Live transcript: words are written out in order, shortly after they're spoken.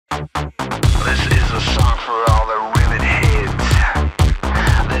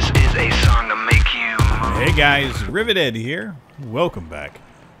Hey guys, Riveted here. Welcome back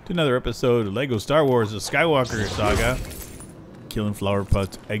to another episode of LEGO Star Wars: The Skywalker Saga. Killing flower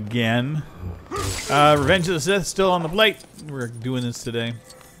pots again. Revenge of the Sith still on the plate. We're doing this today.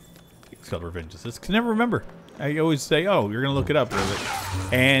 It's called Revenge of the Sith. I can never remember. I always say, "Oh, you're gonna look it up,"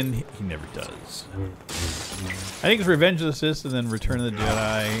 and he never does. I think it's Revenge of the Sith and then Return of the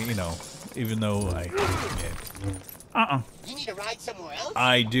Jedi. You know, even though I. Yeah. You need to ride somewhere else?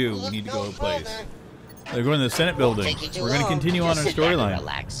 I do. We need to go to a place. They're going to the Senate building. We're going to continue on our storyline.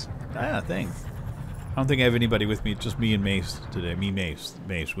 Relax. Ah, thanks. I don't think I have anybody with me. It's just me and Mace today. Me, Mace,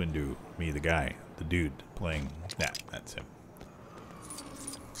 Windu, me, the guy, the dude playing that. That's him.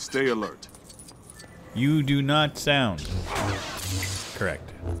 Stay alert. You do not sound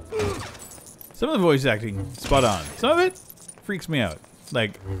correct. Some of the voice acting, spot on. Some of it freaks me out.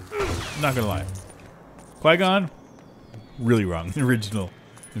 Like, I'm not gonna lie. Qui-Gon, really wrong. The original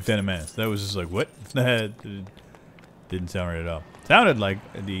in Phantom Menace. That was just like, what? That didn't sound right at all. Sounded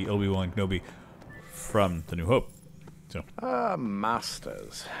like the Obi-Wan Kenobi from The New Hope. So.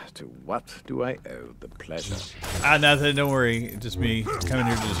 Masters, to what do I owe the pleasure? Nothing, don't worry. Just me coming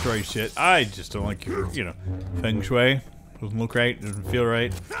here to destroy shit. I just don't like your, feng shui. Doesn't look right, doesn't feel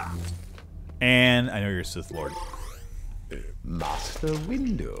right. And I know you're a Sith Lord. Master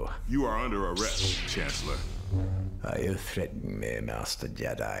Windu. You are under arrest, Chancellor. Are you threatening me, Master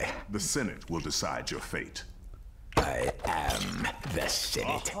Jedi? The Senate will decide your fate. I am the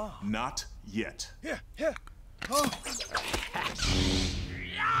Senate. Not yet. Here.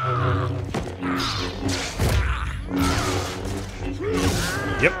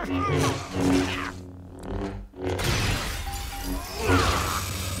 Yep.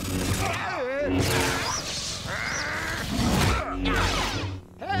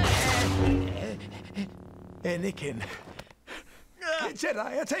 Anakin. The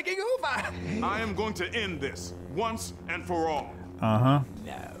Jedi are taking over. I am going to end this once and for all. Uh-huh.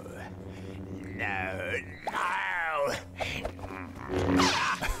 No. I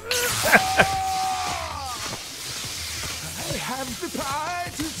have the power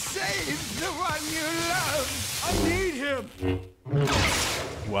to save the one you love. I need him.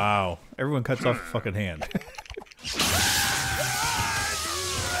 Wow. Everyone cuts off a fucking hand.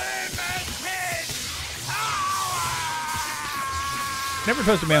 Never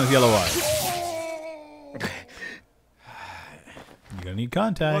trust a man with yellow eyes. You're gonna need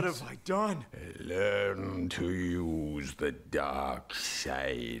contacts. What have I done? Learn to use the dark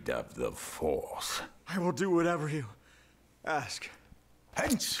side of the Force. I will do whatever you ask.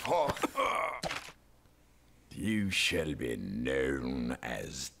 Henceforth, you shall be known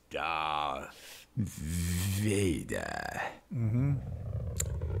as Darth Vader. Mm-hmm.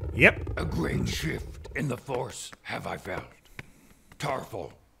 Yep. A great shift in the Force have I felt.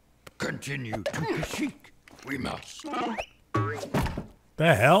 Tarful, continue to Kashyyyk. We must.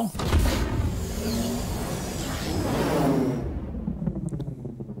 The hell?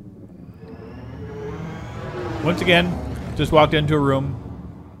 Once again, just walked into a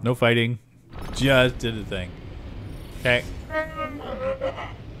room. No fighting. Just did a thing. Okay.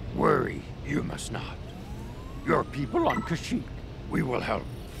 Worry, you must not. Your people on Kashyyyk, we will help.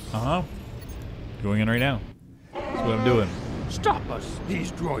 Uh-huh. Going in right now. That's what I'm doing. Stop us, these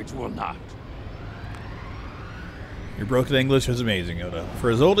droids will not. Your broken English is amazing, Yoda. For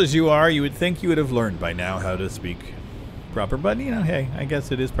as old as you are, you would think you would have learned by now how to speak proper, but, hey, I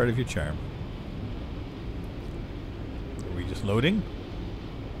guess it is part of your charm. Are we just loading?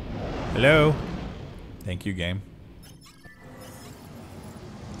 Hello? Thank you, game.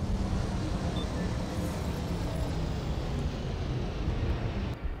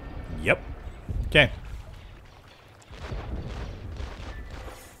 Yep. Okay.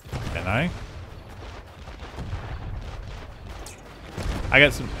 Can I? I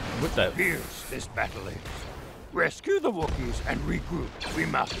got some. What the? Fierce this battle is. Rescue the Wookiees and regroup. We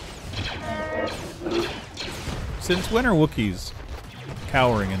must. Since when are Wookiees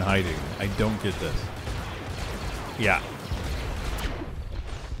cowering and hiding? I don't get this. Yeah.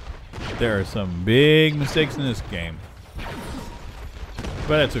 There are some big mistakes in this game.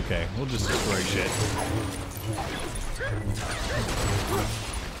 But that's okay. We'll just destroy shit.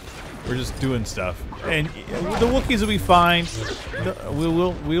 We're just doing stuff. And the Wookiees will be fine. We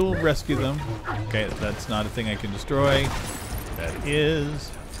will rescue them. Okay, that's not a thing I can destroy. That is.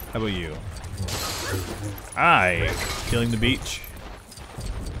 How about you? Killing the beach.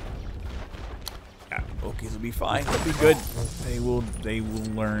 Yeah, Wookiees will be fine. They'll be good. They will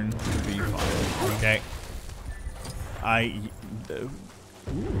learn to be fine. Okay.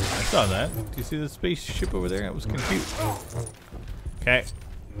 Ooh, I saw that. Do you see the spaceship over there? It was confused. Okay.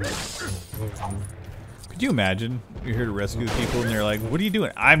 Could you imagine? You're here to rescue the people and they're like, what are you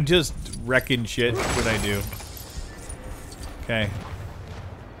doing? I'm just wrecking shit. What I do? Okay.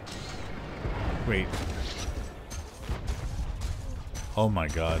 Wait. Oh my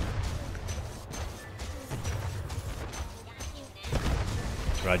god.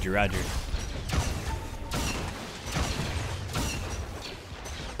 Roger, roger.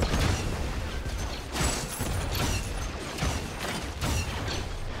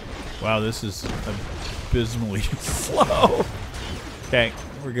 Wow, this is abysmally slow. Okay,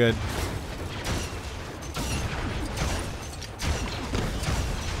 we're good.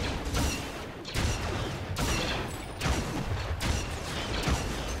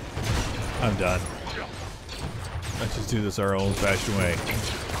 I'm done. Let's just do this our old-fashioned way.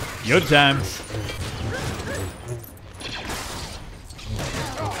 Yoda time.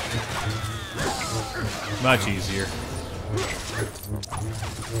 Much easier.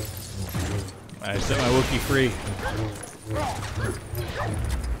 I set my Wookiee free.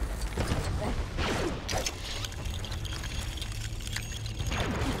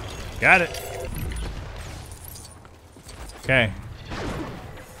 Got it. Okay.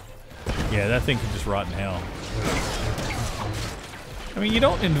 Yeah, that thing can just rot in hell. I mean, you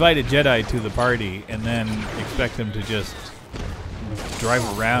don't invite a Jedi to the party and then expect them to just drive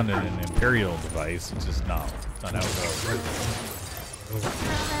around in an Imperial device. It's just not how it goes.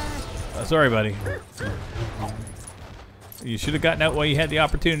 Sorry, buddy. You should have gotten out while you had the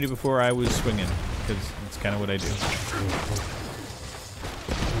opportunity before I was swinging, because that's kind of what I do.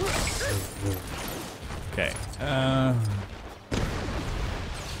 Okay.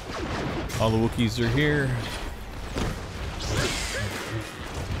 All the Wookiees are here.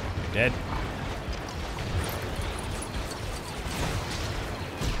 Dead.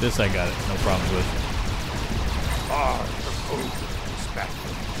 This I got it. No problems with. Ah, the code is back.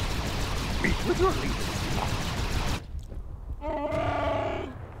 Meet with your leader.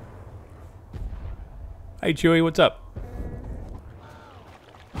 Hey, Chewie, what's up?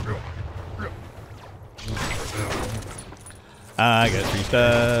 I got free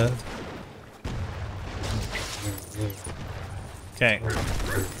stuff. Okay.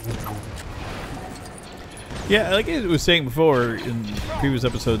 Yeah, like I was saying before in previous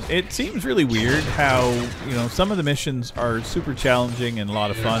episodes, it seems really weird how, you know, some of the missions are super challenging and a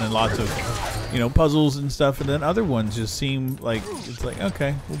lot of fun and lots of, you know, puzzles and stuff, and then other ones just seem like, it's like,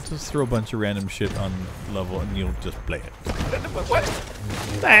 okay, we'll just throw a bunch of random shit on level and you'll just play it. What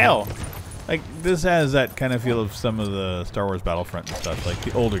the hell? Like, this has that kind of feel of some of the Star Wars Battlefront and stuff, like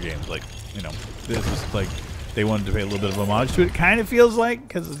the older games, like, you know, this is like, they wanted to pay a little bit of homage to it. It kind of feels like,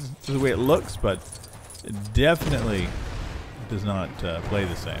 because it's the way it looks, but it definitely does not play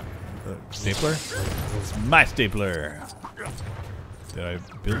the same. Stapler? It's my stapler. Did I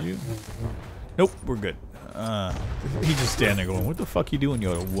build you? Nope, we're good. He's just standing there going, what the fuck you doing,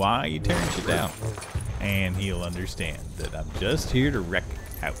 Yoda? Why are you tearing shit down? And he'll understand that I'm just here to wreck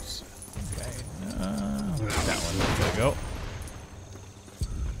house. Okay. That one's gotta go.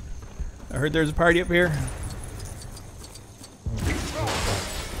 I heard there's a party up here.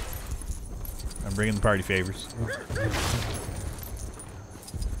 I'm bringing the party favors.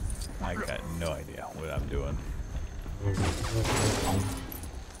 I got no idea what I'm doing.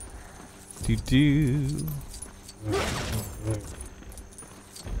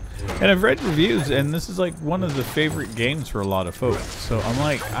 And I've read reviews, and this is like one of the favorite games for a lot of folks. So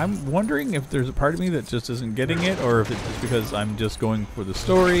I'm wondering if there's a part of me that just isn't getting it, or if it's just because I'm just going for the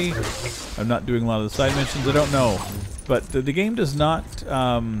story. I'm not doing a lot of the side missions. I don't know. But the game does not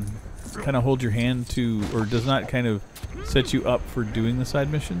kind of hold your hand to, or does not kind of set you up for doing the side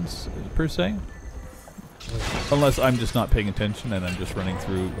missions, per se. Unless I'm just not paying attention and I'm just running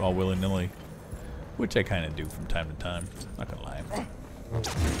through all willy-nilly. Which I kind of do from time to time. Not gonna lie.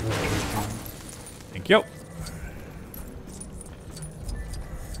 Thank you.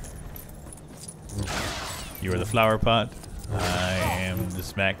 You are the flower pot. I am the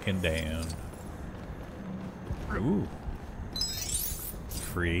smacking down. Ooh.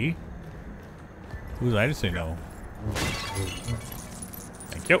 Free. Who was I to say no?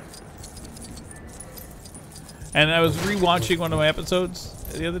 Thank you. And I was rewatching one of my episodes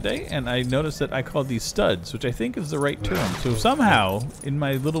the other day, and I noticed that I called these studs, which I think is the right term. So somehow, in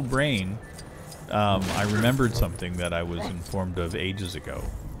my little brain, I remembered something that I was informed of ages ago,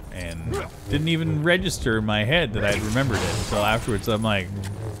 and didn't even register in my head that I had remembered it until afterwards. I'm like,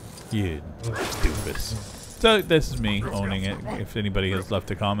 you doofus. So this is me owning it. If anybody has left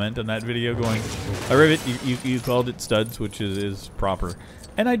a comment on that video going, I read it, you called it studs, which is proper.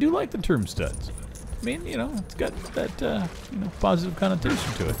 And I do like the term studs. I mean, you know, it's got that, you know, positive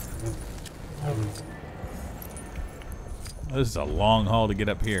connotation to it. This is a long haul to get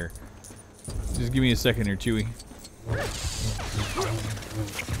up here. Just give me a second here, Chewie.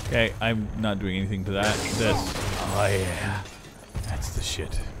 Okay, I'm not doing anything to that. This. Oh yeah. That's the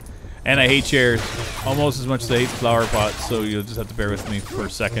shit. And I hate chairs almost as much as I hate flower pots, so you'll just have to bear with me for a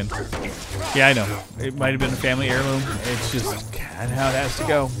second. Yeah, I know. It might have been a family heirloom. It's just kind of how it has to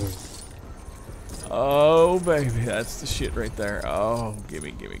go. Oh, baby. That's the shit right there. Oh,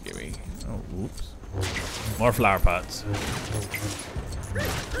 gimme, gimme, gimme. Oh, whoops. More flower pots.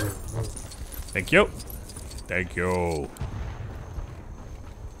 Thank you. Thank you.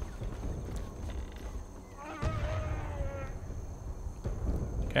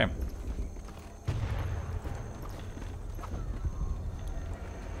 Okay.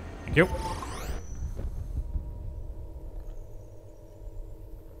 Thank you.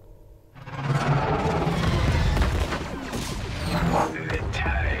 The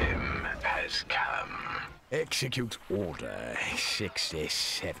time has come. Execute Order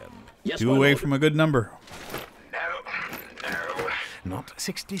 67. Yes, Two away from a good number. No. Not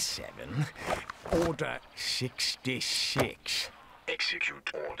 67. Order 66.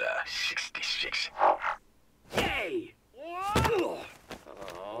 Execute Order 66. Hey!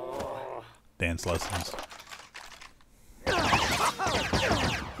 Dance lessons.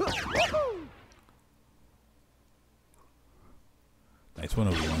 Nice one,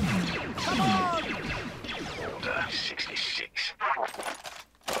 Obi-Wan. Order 66.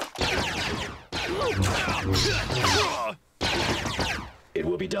 It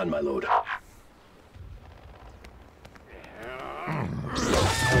will be done, my lord.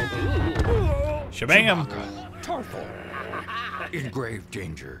 Shabam! Tarful. In grave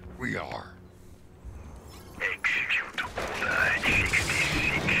danger, we are. Execute Order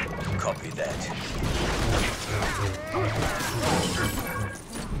 66. Copy that.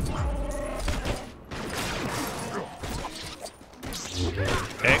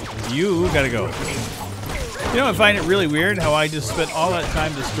 Okay, you gotta go. You know, I find it really weird how I just spent all that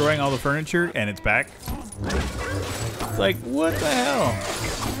time destroying all the furniture and it's back. It's like, what the hell?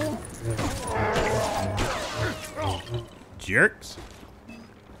 Jerks.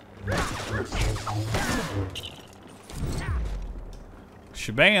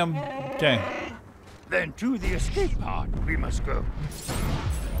 Shabam. Okay. Then to the escape pod we must go.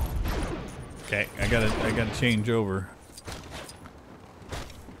 Okay, I gotta change over.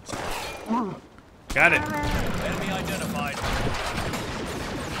 Got it. Enemy identified.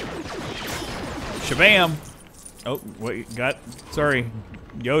 Shabam. Oh, wait, sorry.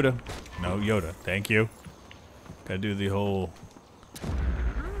 Yoda. No, Yoda. Thank you. Gotta do the whole...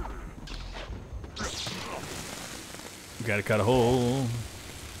 Gotta cut a hole.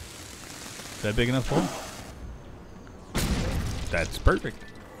 Is that big enough hole? That's perfect.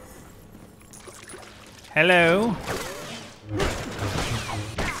 Hello.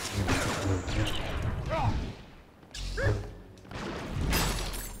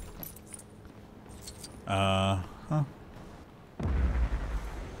 Huh.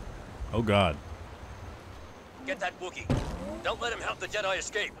 Oh God. Get that Wookiee. Don't let him help the Jedi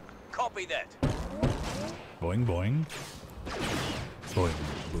escape. Copy that. Boing, boing. Boing,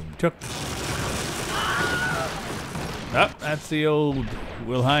 boom, chuck. Oh, that's the old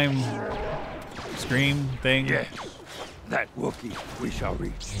Wilhelm scream thing. Yes, that Wookiee we shall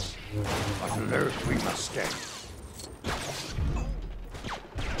reach. But alert we must stay.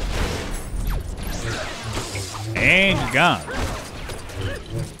 And you're gone.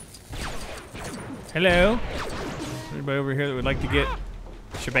 Hello. Anybody over here that would like to get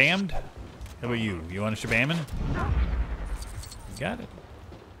shabammed? How about you? You want a shabamming? Got it.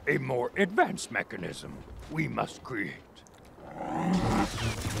 A more advanced mechanism we must create.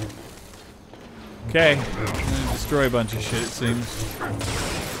 Okay. I'm gonna destroy a bunch of shit, it seems.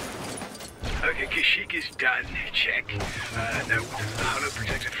 Okay, Kashyyyk is done. Check. Now, hollow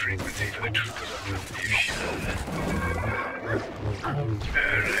protected frequency for the troopers on transmission.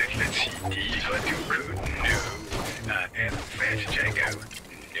 Alright, let's see. D for Dooku. No. F for Jango.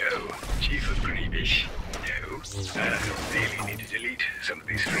 No. G for Grievous. No. Really need to delete some of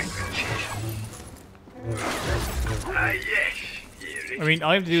these frequencies. Yes. Here it I mean,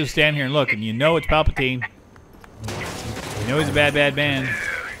 all you have to do is stand here and look, and you know it's Palpatine. You know he's a bad, bad man.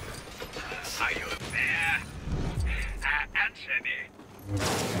 Are you there? Answer me. I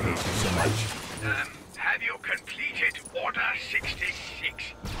hate you so much. Have you completed Order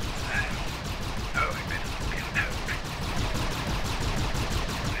 66? Oh, I better look it up.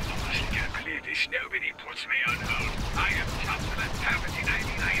 I honestly can't believe this. Nobody puts me on hold. I am Chancellor Palpatine. I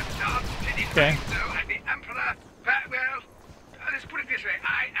mean, I am Darth Sidious. Okay. So I'm the Emperor. But, well, let's put it this way.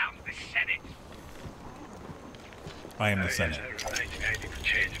 I am the Senate. I am the Senate. Right, I need to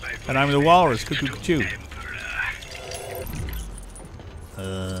change my And I'm the walrus, cuckoo choo. Emperor.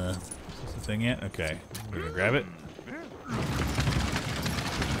 Is this the thing yet? Okay. We're gonna grab it.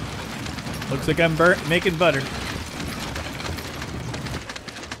 Looks like I'm making butter.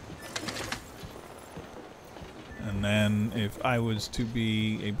 And then if I was to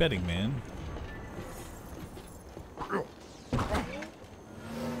be a betting man.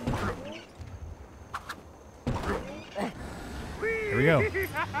 Here we go.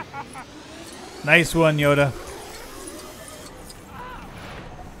 Nice one, Yoda.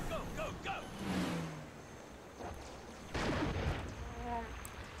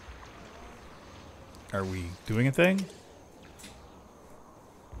 Are we doing a thing?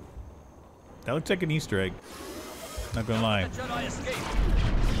 That looks like an Easter egg. Not gonna lie. The Jedi escaped.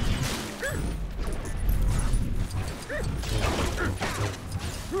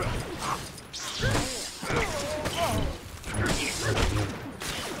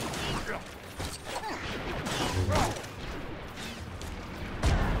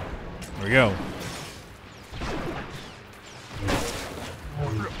 There we go.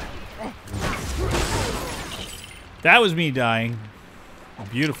 That was me dying. A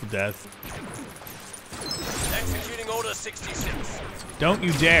beautiful death. Executing Order 66. Don't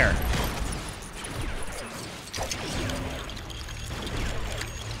you dare.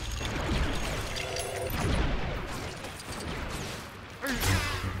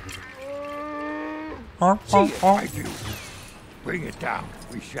 See if I do. Bring it down,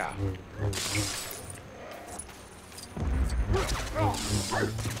 we shall.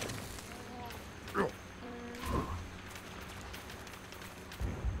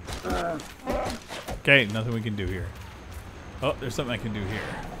 Okay, nothing we can do here. Oh, there's something I can do here.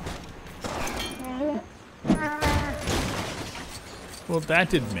 Well, that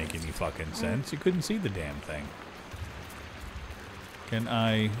didn't make any fucking sense. You couldn't see the damn thing. Can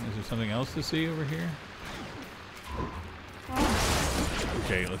I... Is there something else to see over here?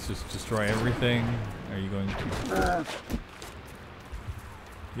 Okay, let's just destroy everything. Are you going to...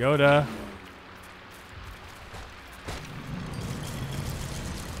 Yoda!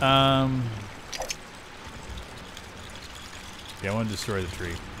 Yeah, I want to destroy the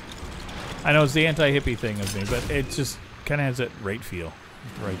tree. I know it's the anti-hippie thing of me, but it just kind of has that right feel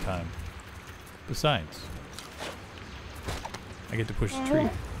at the right time. Besides, I get to push the tree.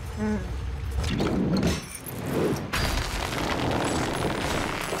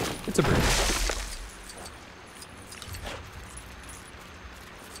 It's a bird.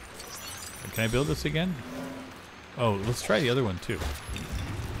 Can I build this again? Oh, let's try the other one too.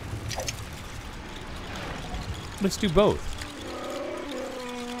 Let's do both.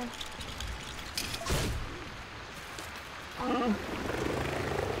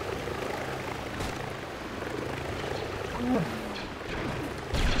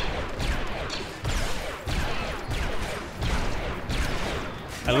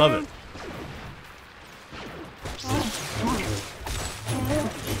 I love it.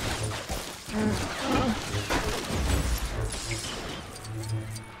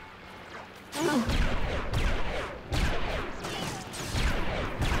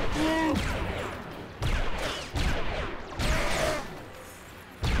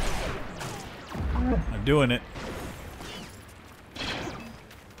 I'm doing it.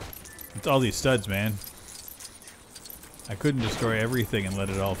 It's all these studs, man. I couldn't destroy everything and let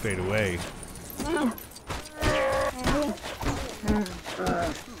it all fade away.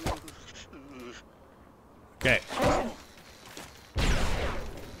 Okay.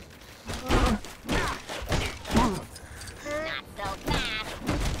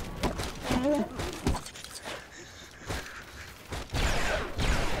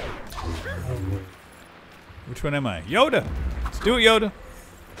 Which one am I? Yoda! Let's do it, Yoda!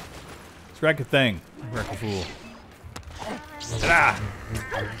 Let's wreck a thing. Wreck a fool. Ta-da!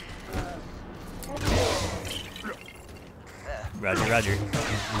 Roger, roger.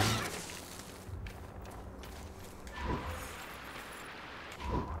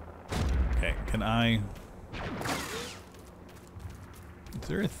 Okay, can I... Is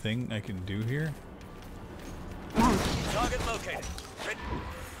there a thing I can do here? Target located.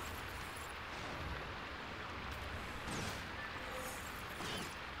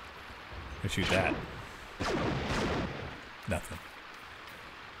 I shoot that. Nothing.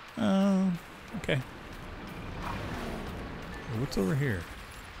 Okay. What's over here?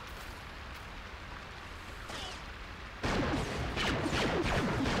 How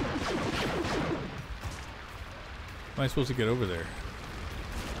am I supposed to get over there?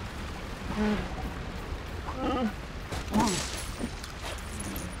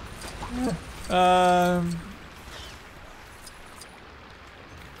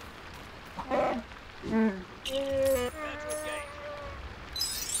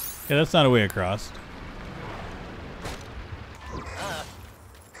 Yeah, that's not a way across.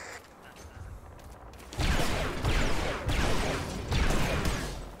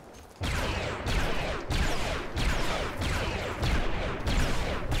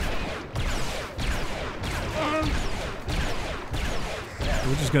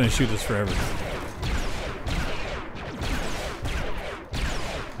 We're just gonna shoot this forever.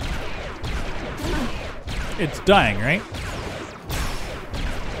 It's dying, right?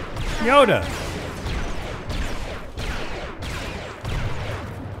 Yoda!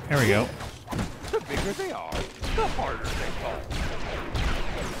 There we go. The bigger they are, the harder they fall.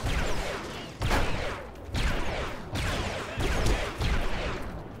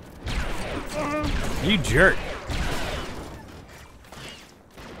 You jerk.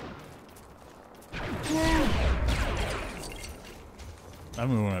 I'm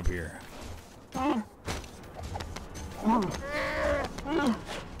moving up here.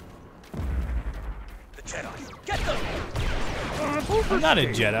 The Jedi. Get them! I'm not a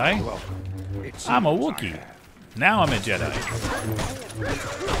Jedi. I'm a Wookiee. Now I'm a Jedi.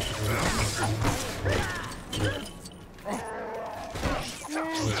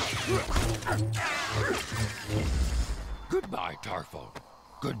 Goodbye, Tarful.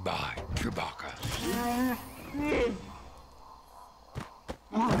 Goodbye, Chewbacca.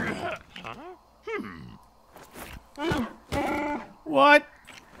 What?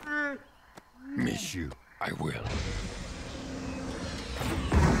 Miss you, I will.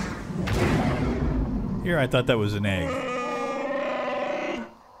 Here, I thought that was an egg.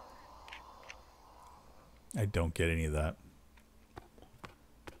 I don't get any of that.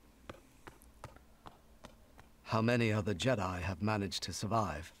 How many other Jedi have managed to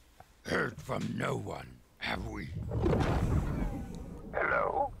survive? Heard from no one, have we?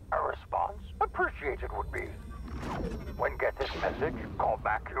 Hello? A response? Appreciated would be. When get this message, call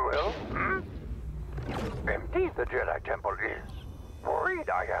back you will, Empty the Jedi Temple is. Worried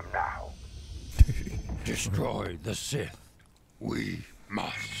I am now. Destroy the Sith. We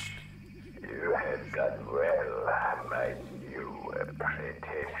must. You have done well, my new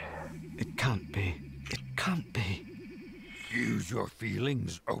apprentice. It can't be. It can't be. Use your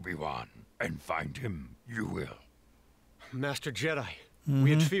feelings, Obi-Wan, and find him you will. Master Jedi,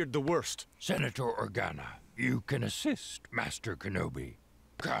 we had feared the worst. Senator Organa, you can assist Master Kenobi.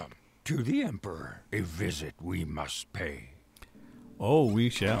 Come, to the Emperor, a visit we must pay. Oh, we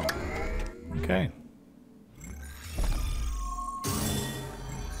shall. Okay.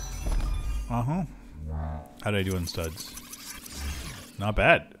 Uh-huh. How did I do in studs? Not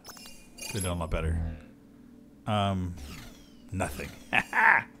bad. Could have done a lot better. Nothing.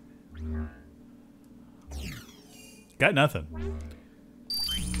 Got nothing.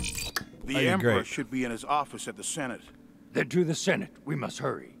 The Emperor should be in his office at the Senate. Then to the Senate, we must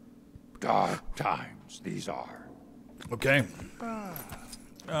hurry. Dark times these are. Okay.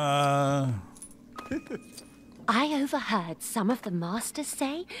 I overheard some of the masters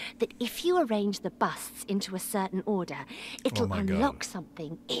say that if you arrange the busts into a certain order, it'll unlock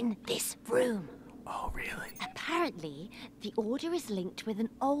something in this room. Oh, really? Apparently, the order is linked with an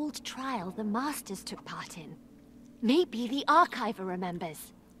old trial the masters took part in. Maybe the archiver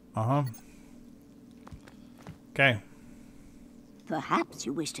remembers. Uh-huh. Okay. Perhaps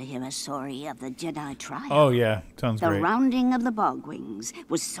you wish to hear a story of the Jedi trial. Oh, yeah. Sounds great. The rounding of the Bogwings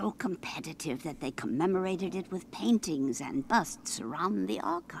was so competitive that they commemorated it with paintings and busts around the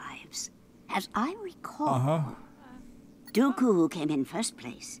archives. As I recall, Dooku came in first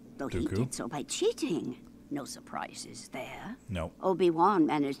place, though he did so by cheating. No surprises there. No. Obi-Wan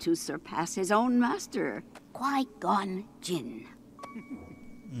managed to surpass his own master, Qui-Gon Jinn.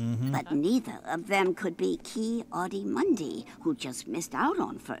 But neither of them could be Ki-Adi-Mundi, who just missed out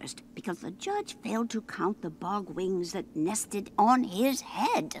on first because the judge failed to count the Bogwings that nested on his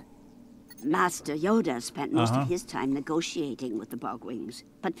head. Master Yoda spent most of his time negotiating with the Bogwings,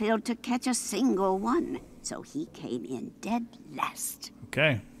 but failed to catch a single one, so he came in dead last.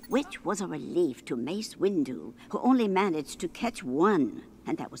 Okay. Which was a relief to Mace Windu, who only managed to catch one,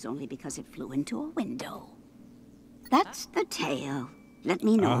 and that was only because it flew into a window. That's the tale. Let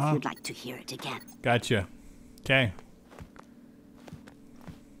me know if you'd like to hear it again. Gotcha. Okay.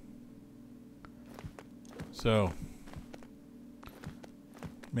 So.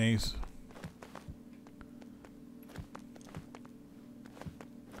 Mace.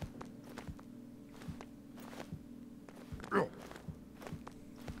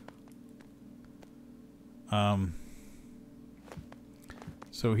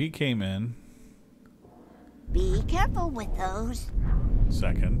 So he came in. Be careful with those.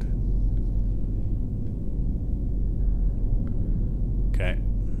 Second. Okay.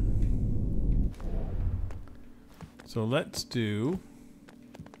 So let's do...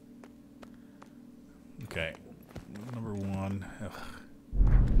 Okay. Number 1. Ugh.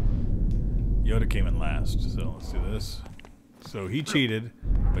 Yoda came in last, so let's do this. So he cheated,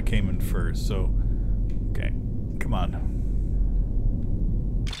 but came in first. So, okay. Come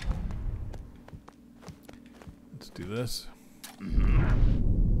on. Let's do this.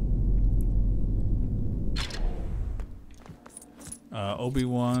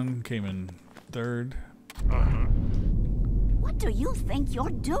 Obi-Wan came in third. What do you think you're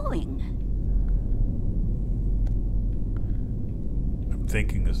doing? I'm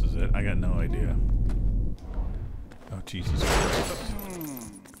thinking this is it. I got no idea. Oh, Jesus Christ.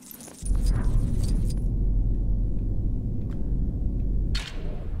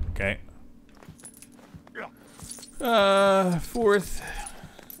 Okay. Fourth.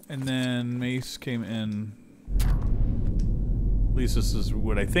 And then Mace came in. At least this is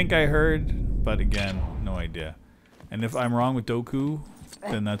what I think I heard, but again, no idea. And if I'm wrong with Dooku,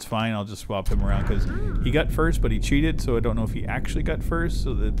 then that's fine. I'll just swap him around because he got first, but he cheated, so I don't know if he actually got first.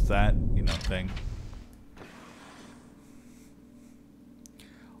 So that's that, you know, thing.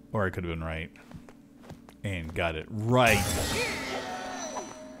 Or I could have been right and got it right.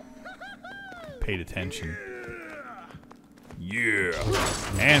 Paid attention. Yeah.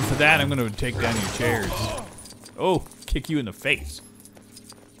 And for that, I'm going to take down your chairs. Oh, kick you in the face.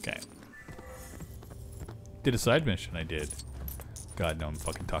 Okay. Did a side mission, I did. God, no, I'm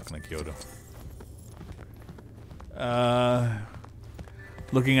fucking talking like Yoda.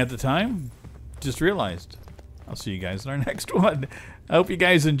 Looking at the time, just realized. I'll see you guys in our next one. I hope you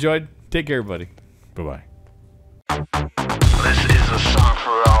guys enjoyed. Take care, everybody. Bye-bye. This is a song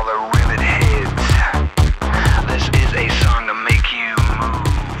for